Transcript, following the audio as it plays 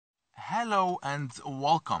Hello and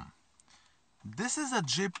welcome. This is a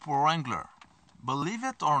Jeep Wrangler. Believe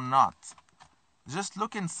it or not, just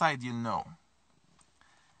look inside, you'll know.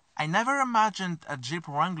 I never imagined a Jeep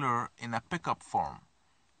Wrangler in a pickup form.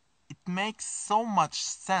 It makes so much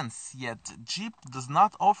sense, yet Jeep does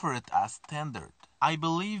not offer it as standard. I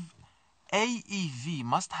believe AEV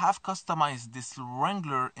must have customized this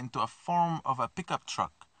Wrangler into a form of a pickup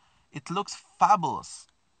truck. It looks fabulous.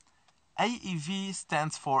 AEV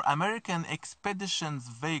stands for American Expeditions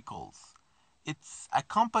Vehicles. It's a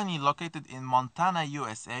company located in Montana,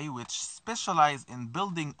 USA, which specializes in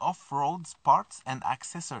building off-road parts and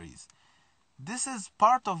accessories. This is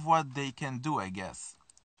part of what they can do, I guess.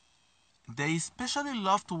 They especially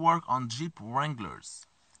love to work on Jeep Wranglers.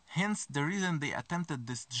 Hence the reason they attempted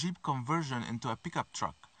this Jeep conversion into a pickup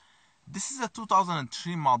truck. This is a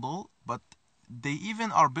 2003 model, but they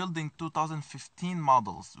even are building 2015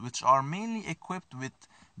 models, which are mainly equipped with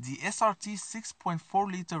the SRT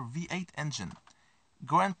 6.4-liter V8 engine.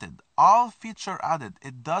 Granted, all feature added,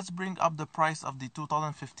 it does bring up the price of the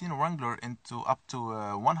 2015 Wrangler into up to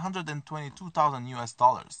 122,000 US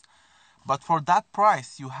dollars. But for that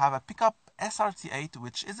price, you have a pickup SRT8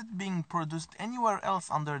 which isn't being produced anywhere else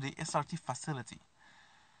under the SRT facility.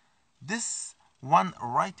 This one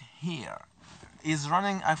right here is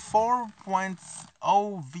running a 4.0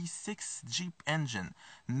 V6 Jeep engine.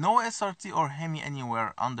 No SRT or Hemi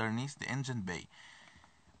anywhere underneath the engine bay.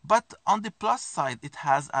 But on the plus side, it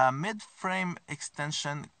has a mid-frame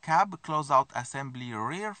extension, cab closeout assembly,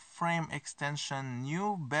 rear frame extension,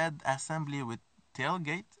 new bed assembly with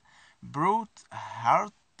tailgate, brute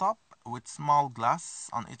hardtop with small glass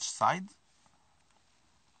on each side.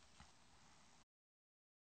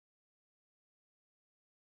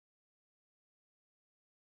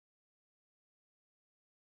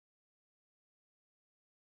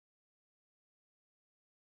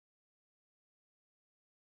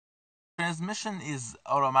 Transmission is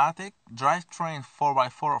automatic, drivetrain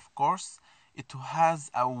 4x4 of course. It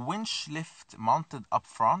has a winch lift mounted up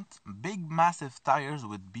front, big massive tires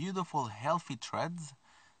with beautiful healthy treads.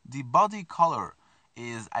 The body color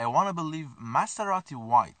is, I wanna believe, Maserati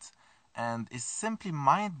white and is simply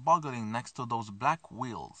mind-boggling next to those black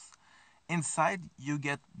wheels. Inside you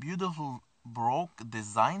get beautiful broke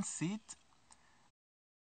design seat.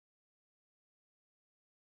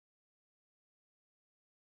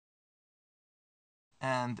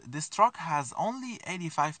 And this truck has only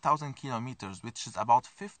 85,000 kilometers, which is about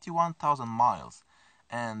 51,000 miles,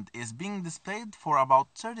 and is being displayed for about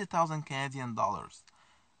 30,000 Canadian dollars,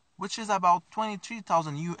 which is about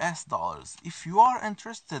 23,000 US dollars. If you are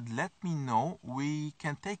interested, let me know. We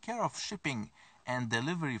can take care of shipping and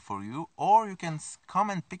delivery for you, or you can come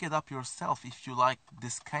and pick it up yourself if you like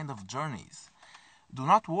this kind of journeys. Do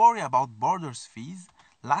not worry about borders fees.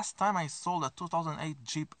 Last time I sold a 2008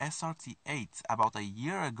 Jeep SRT8 about a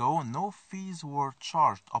year ago, no fees were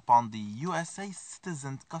charged upon the USA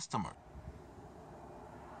citizen customer.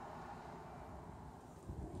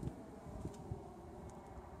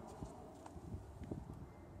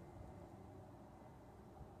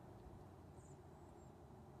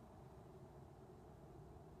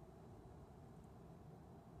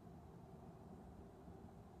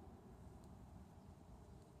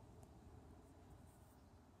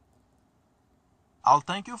 I'll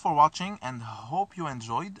thank you for watching and hope you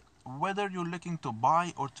enjoyed. Whether you're looking to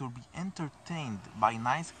buy or to be entertained by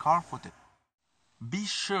nice car footage, be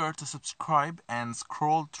sure to subscribe and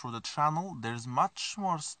scroll through the channel. There's much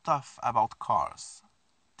more stuff about cars.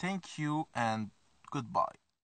 Thank you and goodbye.